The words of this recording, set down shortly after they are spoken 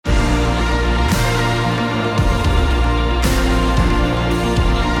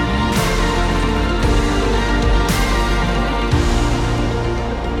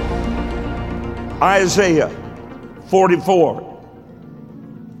Isaiah 44.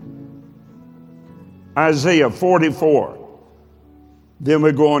 Isaiah 44. Then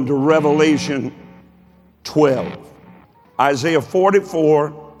we're going to Revelation 12. Isaiah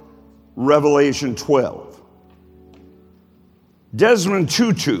 44, Revelation 12. Desmond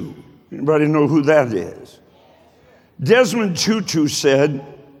Tutu, anybody know who that is? Desmond Tutu said,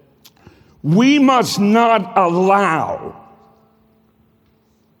 we must not allow,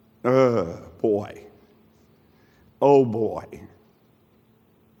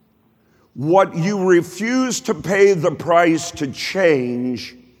 what you refuse to pay the price to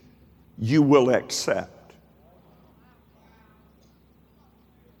change, you will accept.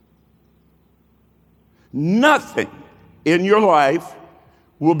 Nothing in your life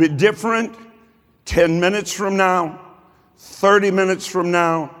will be different 10 minutes from now, 30 minutes from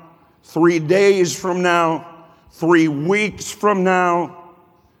now, 3 days from now, 3 weeks from now,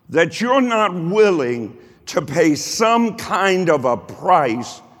 that you're not willing to pay some kind of a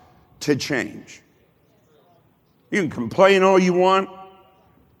price to change. You can complain all you want.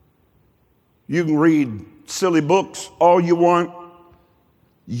 You can read silly books all you want.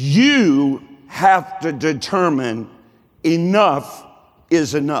 You have to determine enough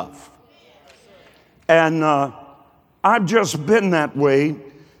is enough. And I've just been that way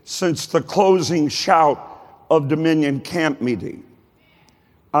since the closing shout of Dominion Camp Meeting.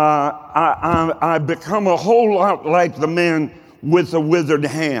 I've become a whole lot like the man with the withered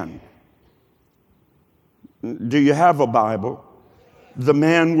hand. Do you have a Bible? The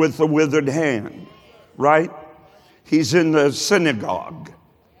man with the withered hand, right? He's in the synagogue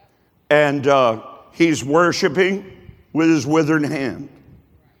and he's worshiping with his withered hand.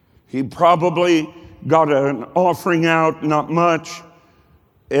 He probably got an offering out, not much,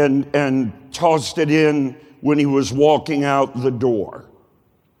 and tossed it in when he was walking out the door.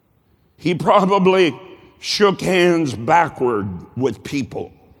 He probably shook hands backward with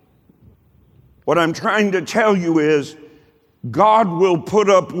people. What I'm trying to tell you is God will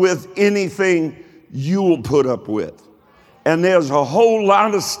put up with anything you will put up with. And there's a whole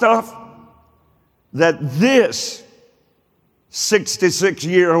lot of stuff that this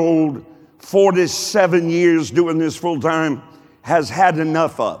 66-year-old, 47 years doing this full time, has had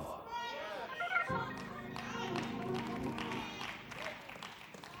enough of.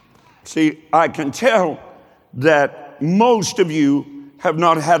 See, I can tell that most of you have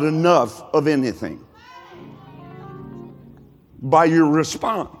not had enough of anything by your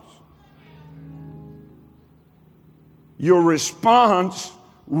response. Your response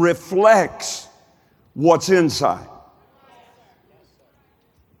reflects what's inside.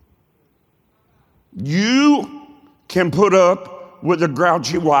 You can put up with a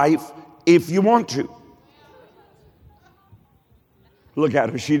grouchy wife if you want to. Look at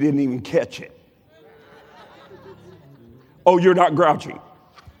her, she didn't even catch it. Oh, you're not grouchy.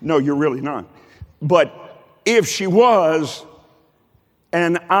 No, you're really not. But if she was,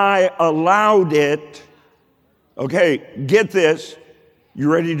 and I allowed it, okay, get this, you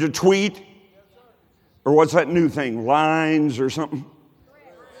ready to tweet? Or what's that new thing, lines or something?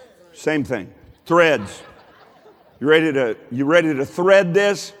 Same thing, threads. You ready to thread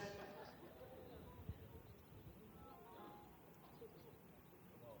this?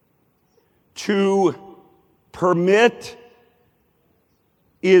 To permit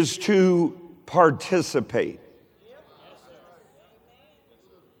is to participate.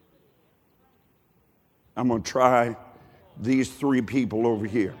 I'm going to try these 3 people over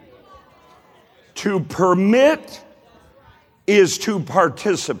here. To permit is to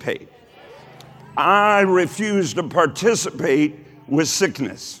participate. I refuse to participate with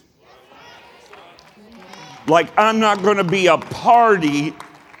sickness. Like I'm not going to be a party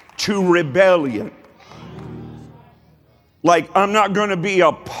to rebellion. Like I'm not going to be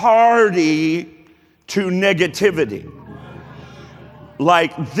a party to negativity.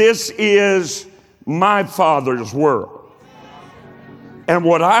 Like this is my Father's world. And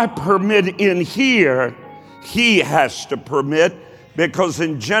what I permit in here, he has to permit, because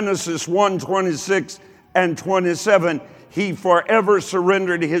in Genesis 1:26 and 27, he forever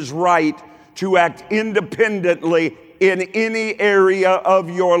surrendered his right to act independently in any area of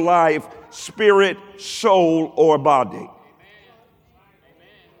your life, spirit, soul, or body.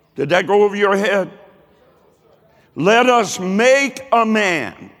 Did that go over your head? Let us make a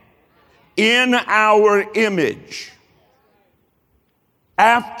man in our image,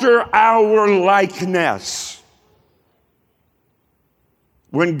 after our likeness.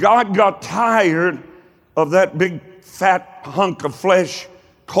 When God got tired of that big fat hunk of flesh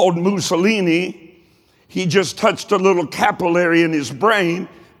called Mussolini, he just touched a little capillary in his brain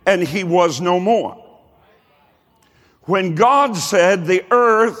and he was no more. When God said the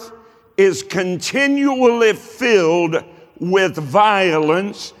earth is continually filled with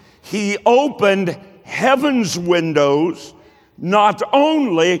violence, he opened heaven's windows, not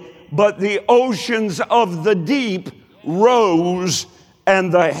only, but the oceans of the deep rose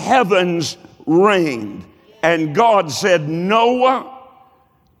and the heavens rained. And God said, Noah,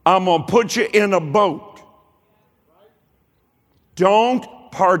 I'm going to put you in a boat. Don't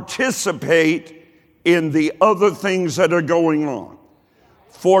participate in the other things that are going on.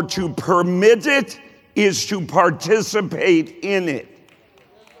 For to permit it is to participate in it.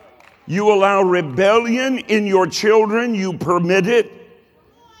 You allow rebellion in your children, you permit it.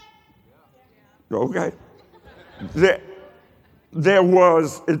 Okay. There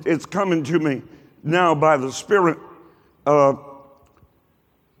was, it's coming to me now by the Spirit,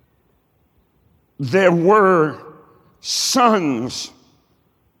 there were sons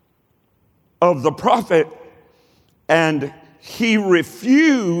of the prophet, and he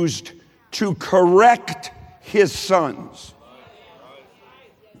refused to correct his sons.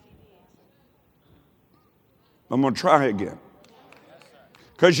 I'm going to try again.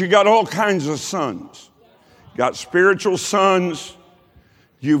 Because you got all kinds of sons. You got spiritual sons.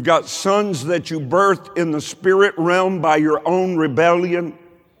 You've got sons that you birthed in the spirit realm by your own rebellion.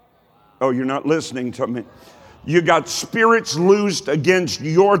 Oh, you're not listening to me. You got spirits loosed against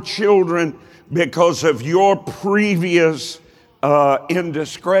your children because of your previous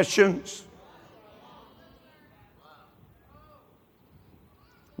indiscretions.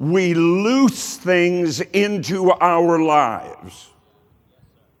 We loose things into our lives.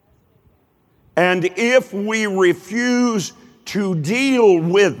 And if we refuse to deal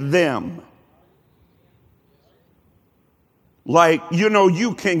with them, like,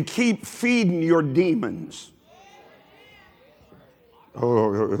 you can keep feeding your demons.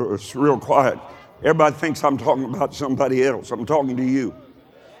 Oh, it's real quiet. Everybody thinks I'm talking about somebody else. I'm talking to you.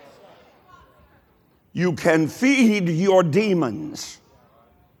 You can feed your demons,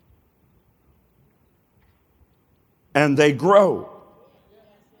 and they grow.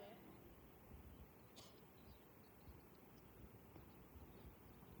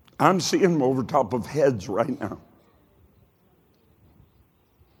 I'm seeing them over top of heads right now.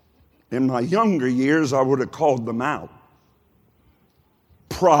 In my younger years, I would have called them out.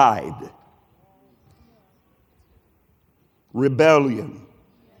 Pride, rebellion,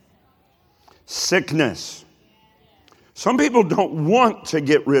 sickness. Some people don't want to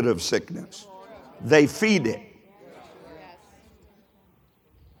get rid of sickness. They feed it.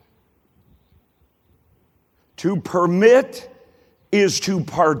 To permit is to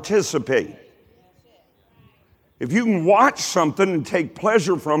participate. If you can watch something and take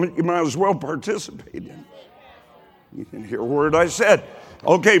pleasure from it, you might as well participate in it. You can hear a word I said.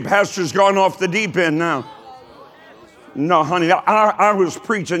 Okay, pastor's gone off the deep end now. No, honey, I was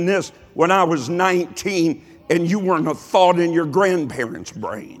preaching this when I was 19 and you weren't a thought in your grandparents'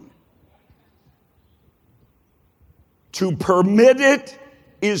 brain. To permit it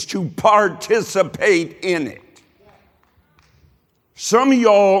is to participate in it. Some of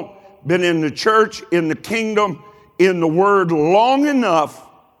y'all been in the church, in the kingdom, in the word long enough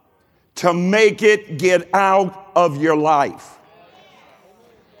to make it get out of your life.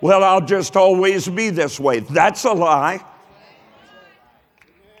 Well, I'll just always be this way. That's a lie.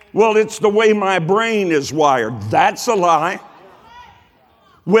 Well, it's the way my brain is wired. That's a lie.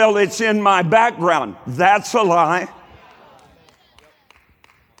 Well, it's in my background. That's a lie.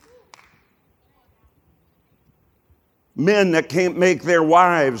 Men that can't make their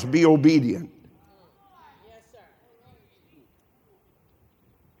wives be obedient.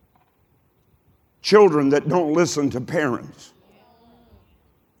 Children that don't listen to parents.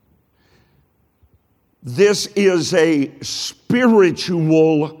 This is a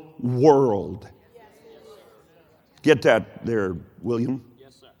spiritual world. Get that there, William?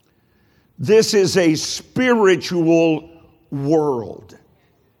 Yes, sir. This is a spiritual world.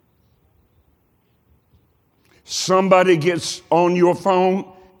 Somebody gets on your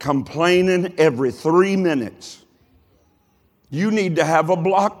phone complaining every 3 minutes. You need to have a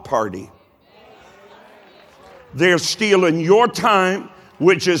block party. They're stealing your time,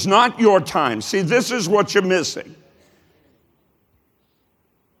 which is not your time. See, this is what you're missing.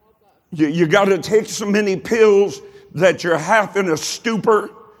 You got to take so many pills that you're half in a stupor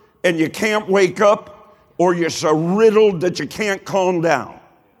and you can't wake up, or you're so riddled that you can't calm down.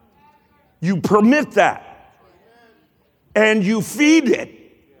 You permit that. And you feed it.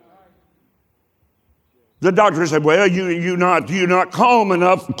 The doctor said, well, you're not calm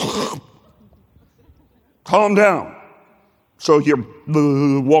enough. Calm down. So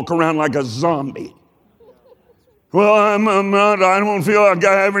you walk around like a zombie. Well, I'm not, I don't feel like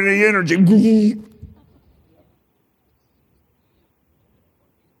I have any energy.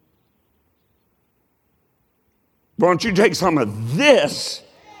 Why don't you take some of this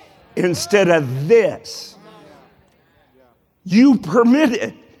instead of this? You permit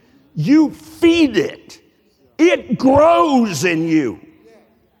it. You feed it. It grows in you.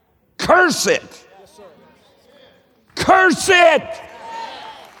 Curse it. Curse it.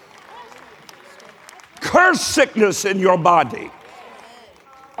 Curse sickness in your body.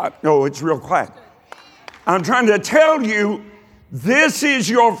 No, it's real quiet. I'm trying to tell you, this is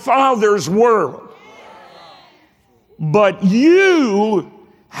your Father's world. But you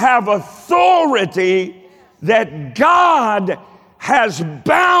have authority that God has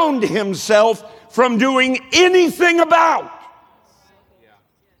bound himself from doing anything about.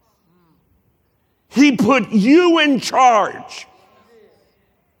 He put you in charge.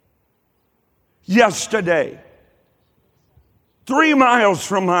 Yesterday, 3 miles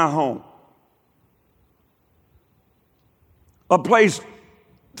from my home, a place,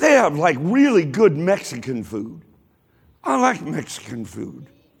 they have like really good Mexican food. I like Mexican food.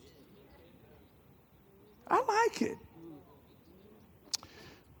 I like it.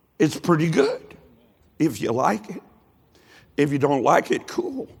 It's pretty good if you like it. If you don't like it,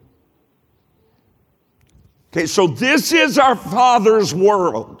 cool. Okay, so this is our Father's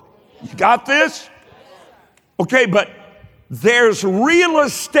world. You got this? Okay, but there's real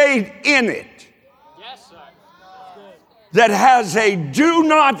estate in it that has a do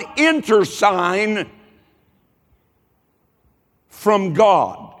not enter sign from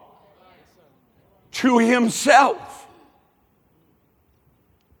God to himself.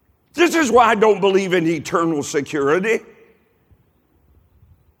 This is why I don't believe in eternal security.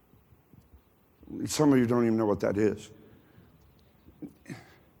 Some of you don't even know what that is.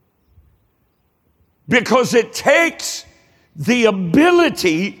 Because it takes the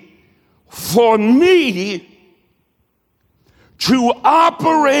ability for me to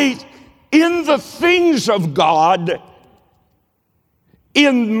operate in the things of God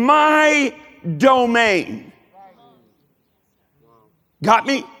in my domain. Got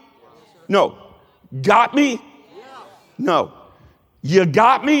me? No. Got me? No. You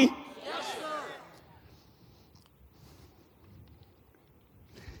got me?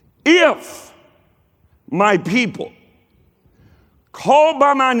 If my people called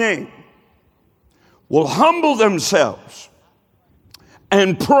by my name will humble themselves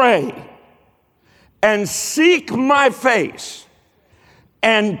and pray and seek my face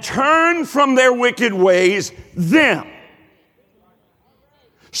and turn from their wicked ways, then.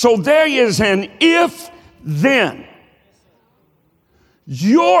 So there is an if-then.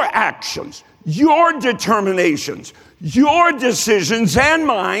 Your actions, your determinations, your decisions and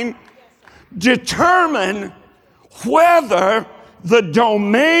mine determine whether the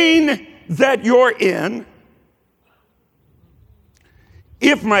domain that you're in,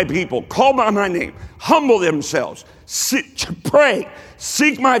 if my people call by my name, humble themselves, pray,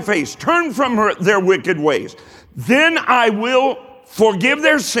 seek my face, turn from their wicked ways, then I will forgive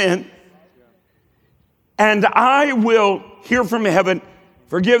their sin and I will hear from heaven,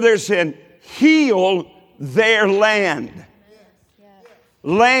 forgive their sin, heal their land.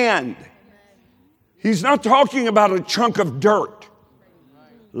 Land. He's not talking about a chunk of dirt.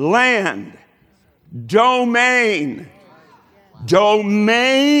 Land. Domain.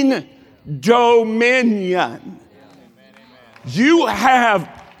 Domain. Dominion. You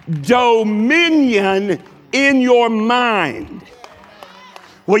have dominion in your mind.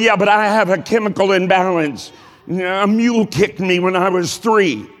 Well, yeah, but I have a chemical imbalance. A mule kicked me when I was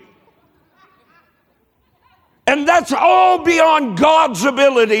 3. And that's all beyond God's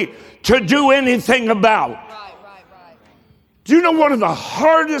ability to do anything about. Right. Do you know one of the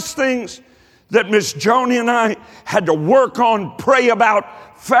hardest things that Miss Joni and I had to work on, pray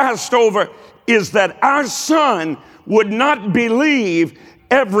about, fast over, is that our son would not believe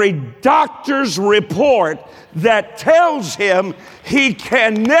every doctor's report that tells him he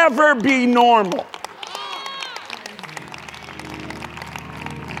can never be normal.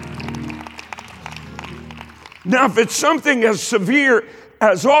 Now, if it's something as severe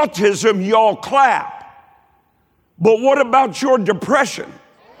as autism, y'all clap. But what about your depression?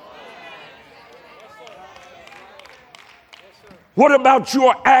 What about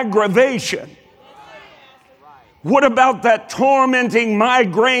your aggravation? What about that tormenting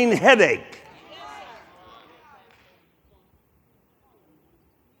migraine headache?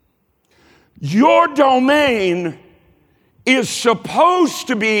 Your domain is supposed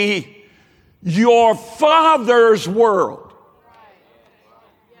to be your Father's world.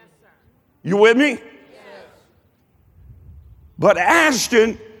 You with me? But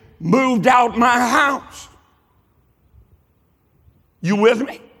Ashton moved out my house. You with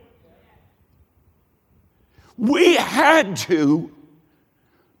me? We had to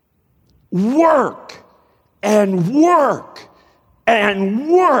work and work and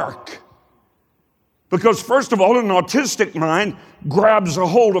work. Because first of all, an autistic mind grabs a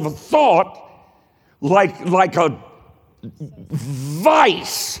hold of a thought like a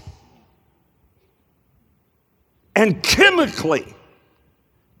vice, and chemically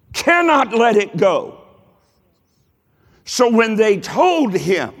cannot let it go. So when they told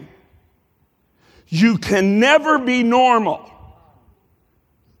him, you can never be normal,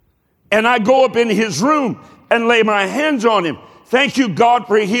 and I go up in his room and lay my hands on him, thank you, God,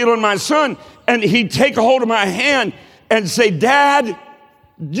 for healing my son, and he'd take a hold of my hand and say, Dad,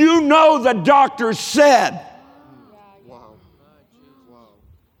 you know the doctor said. Wow. Wow.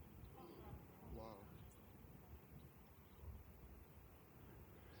 Wow.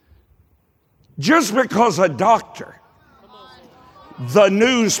 Just because a doctor, the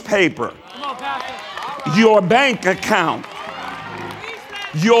newspaper, your bank account,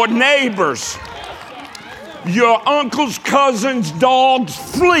 your neighbors, your uncles, cousins, dogs,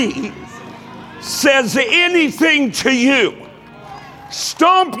 flea, says anything to you,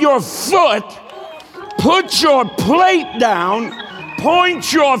 stomp your foot, put your plate down,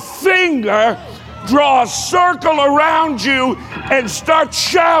 point your finger, draw a circle around you, and start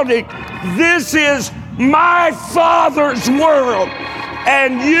shouting, this is my Father's world,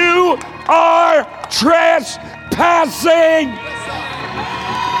 and you are trespassing.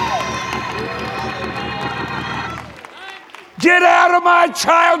 Get out of my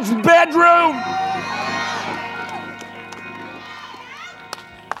child's bedroom.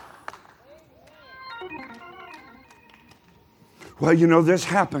 Well, you know, this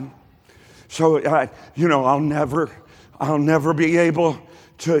happened. So, I'll never be able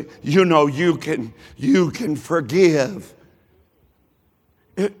to, you can forgive.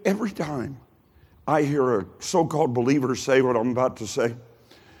 Every time I hear a so-called believer say what I'm about to say,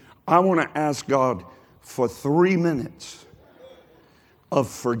 I want to ask God for 3 minutes of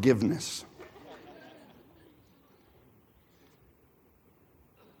forgiveness.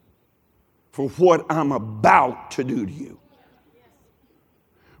 For what I'm about to do to you.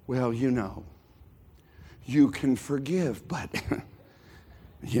 Well, you can forgive, but,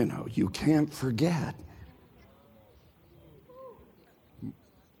 you can't forget.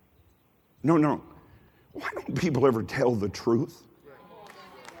 No. Why don't people ever tell the truth?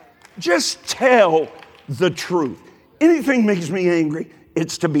 Just tell the truth. Anything makes me angry,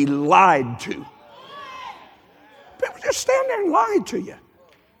 it's to be lied to. People just stand there and lie to you.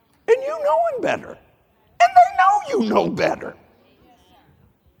 And you know him better. And they know you know better.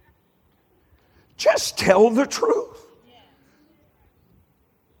 Just tell the truth.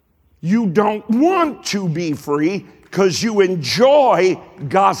 You don't want to be free because you enjoy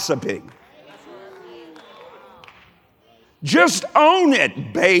gossiping. Just own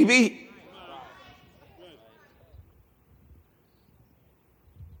it, baby.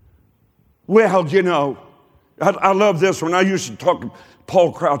 Well, I love this one. I used to talk to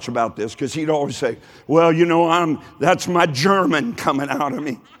Paul Crouch about this because he'd always say, well, that's my German coming out of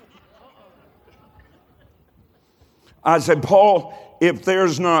me. I said, Paul, if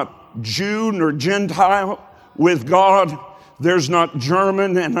there's not Jew nor Gentile with God, there's not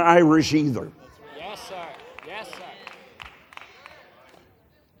German and Irish either. Yes, sir. Yes, sir.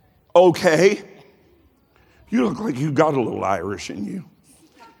 Okay. You look like you got a little Irish in you.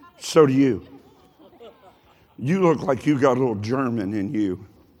 So do you. You look like you got a little German in you.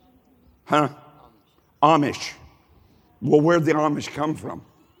 Huh? Amish. Well, where'd the Amish come from?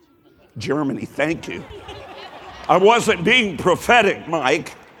 Germany, thank you. I wasn't being prophetic,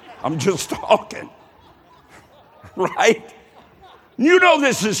 Mike. I'm just talking. Right? You know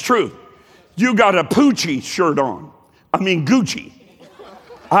this is true. You got a Poochie shirt on. Gucci.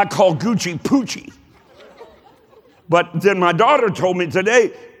 I call Gucci Poochie. But then my daughter told me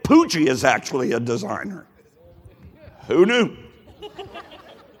today, Poochie is actually a designer. Who knew?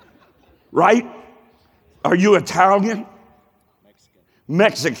 Right? Are you Italian?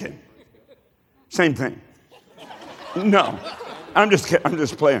 Mexican. Same thing. No, I'm just kidding. I'm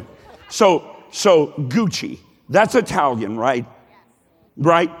just playing. So Gucci, that's Italian, right?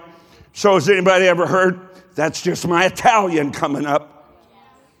 Right? So has anybody ever heard, that's just my Italian coming up?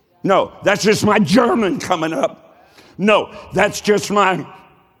 No, that's just my German coming up. No, that's just my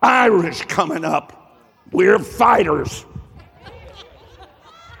Irish coming up. We're fighters.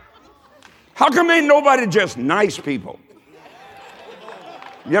 How come ain't nobody just nice people?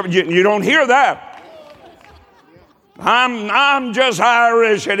 You don't hear that. I'm just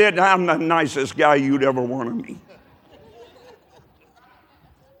Irish and I'm the nicest guy you'd ever want to meet.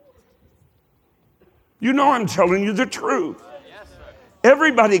 You know I'm telling you the truth.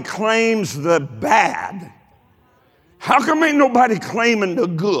 Everybody claims the bad. How come ain't nobody claiming the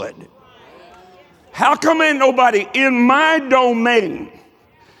good? How come ain't nobody in my domain?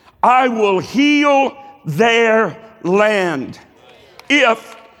 I will heal their land.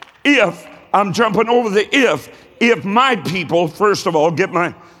 If, I'm jumping over the if my people, first of all, get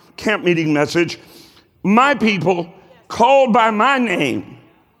my camp meeting message, my people called by my name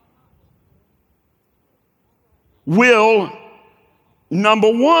will, number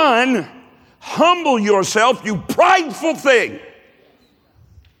one, humble yourself, you prideful thing.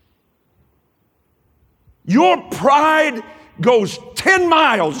 Your pride goes 10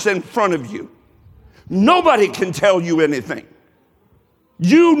 miles in front of you. Nobody can tell you anything.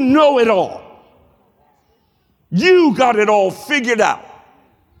 You know it all. You got it all figured out.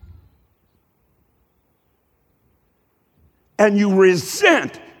 And you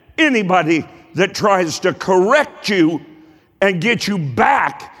resent anybody that tries to correct you and get you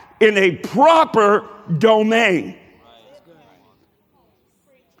back in a proper domain.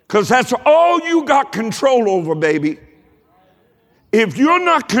 Because that's all you got control over, baby. If you're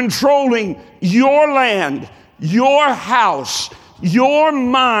not controlling your land, your house, your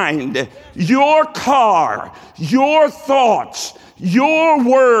mind, your car, your thoughts, your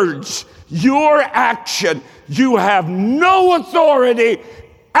words, your action, you have no authority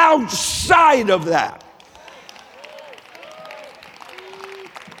outside of that.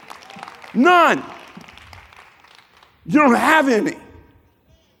 None. You don't have any.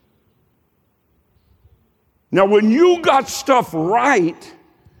 Now, when you got stuff right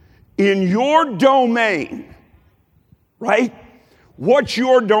in your domain, right? What's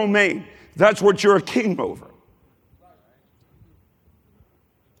your domain? That's what you're a king over.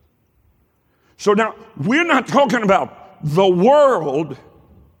 So now, we're not talking about the world.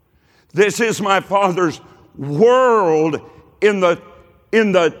 This is my Father's world in the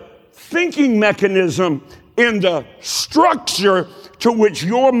thinking mechanism, in the structure to which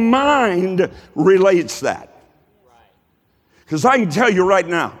your mind relates that. Because I can tell you right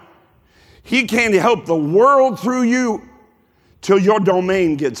now, he can't help the world through you till your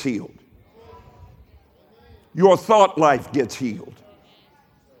domain gets healed. Your thought life gets healed.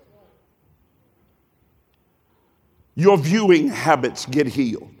 Your viewing habits get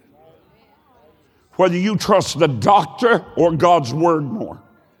healed. Whether you trust the doctor or God's word more.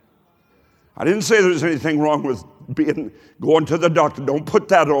 I didn't say there's anything wrong with going to the doctor. Don't put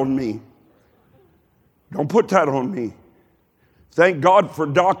that on me. Don't put that on me. Thank God for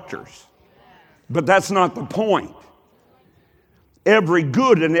doctors. But that's not the point. Every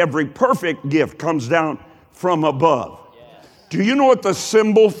good and every perfect gift comes down from above. Do you know what the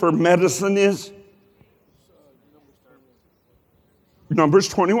symbol for medicine is? Numbers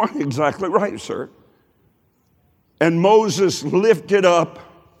 21, exactly right, sir. And Moses lifted up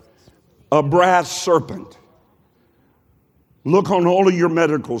a brass serpent. Look on all of your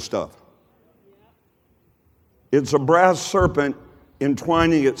medical stuff. It's a brass serpent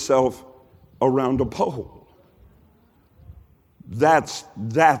entwining itself around a pole. That's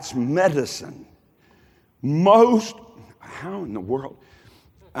medicine. How in the world?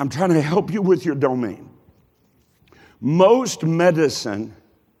 I'm trying to help you with your domain. Most medicine,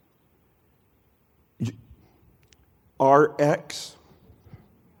 RX,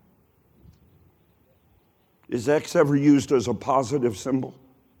 is X ever used as a positive symbol?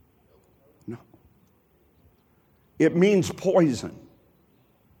 No. It means poison.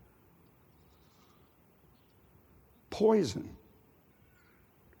 Poison.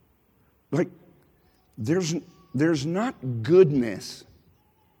 Like, there's not goodness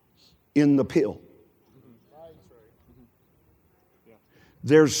in the pill.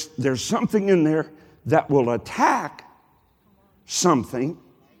 There's something in there that will attack something,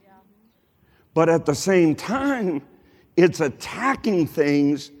 but at the same time, it's attacking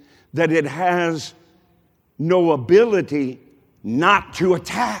things that it has no ability not to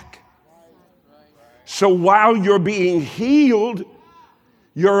attack. So while you're being healed,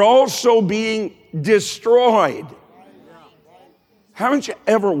 you're also being destroyed. Haven't you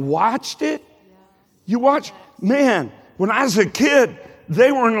ever watched it? You watch, man, when I was a kid,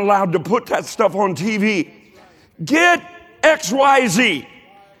 they weren't allowed to put that stuff on TV. Get XYZ.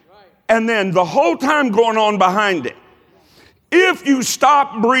 And then the whole time going on behind it. If you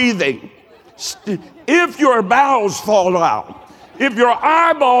stop breathing, if your bowels fall out, if your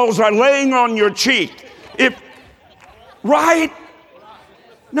eyeballs are laying on your cheek, right?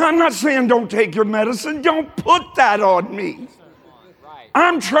 Now, I'm not saying don't take your medicine. Don't put that on me.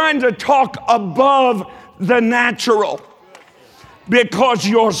 I'm trying to talk above the natural, because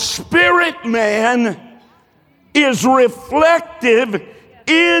your spirit man is reflective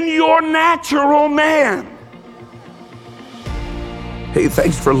in your natural man. Hey,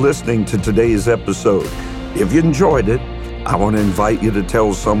 thanks for listening to today's episode. If you enjoyed it, I want to invite you to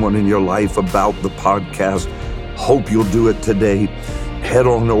tell someone in your life about the podcast. Hope you'll do it today. Head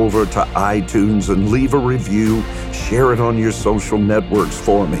on over to iTunes and leave a review. Share it on your social networks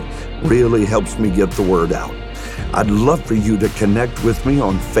for me. Really helps me get the word out. I'd love for you to connect with me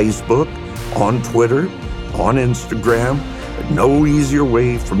on Facebook, on Twitter, on Instagram. No easier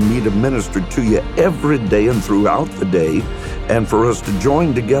way for me to minister to you every day and throughout the day, and for us to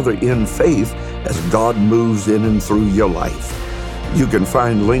join together in faith as God moves in and through your life. You can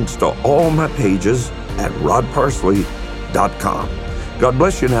find links to all my pages at rodparsley.com. God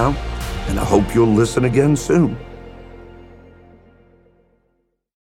bless you now, and I hope you'll listen again soon.